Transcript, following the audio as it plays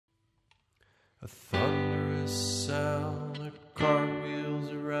A thunderous sound that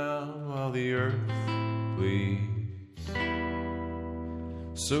cartwheels around while the earth bleeds.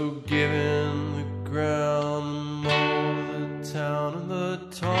 So giving the ground the mold of the town and the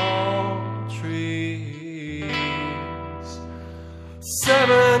tall trees.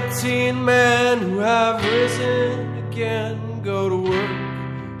 17 men who have risen again go to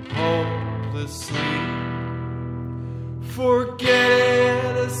work hopelessly,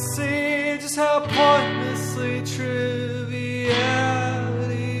 forgetting to see just how pointlessly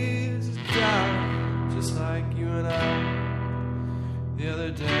trivialities die, just like you and I. The other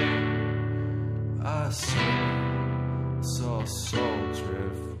day I saw a soul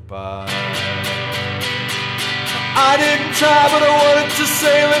drift by. I didn't try, but I wanted to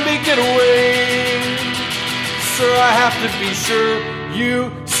say, let me get away. Sir, I have to be sure you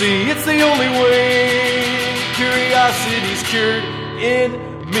see it's the only way. Curiosity's cured in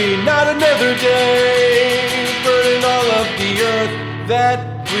me, not another day. Burning all of the earth that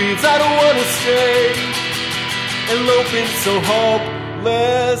bleeds, I don't want to stay. Eloping so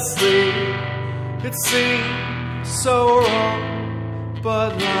hopelessly, it seems so wrong, but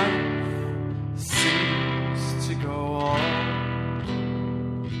life seems to go on.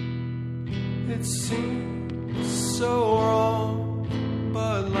 It seems so wrong,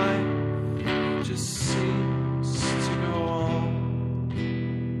 but life just seems to go on.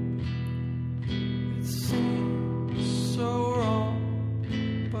 It seems so wrong,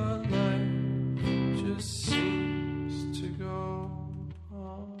 but life just seems to go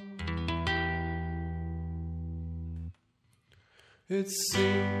on. It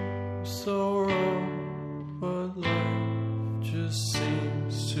seems so wrong, but life just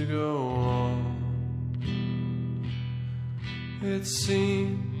seems to go on. It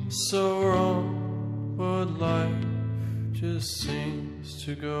seems so wrong, but life just seems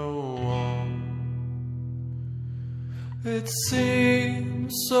to go on. It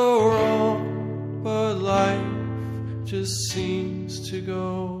seems so wrong, but life just seems to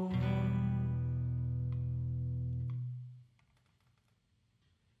go on.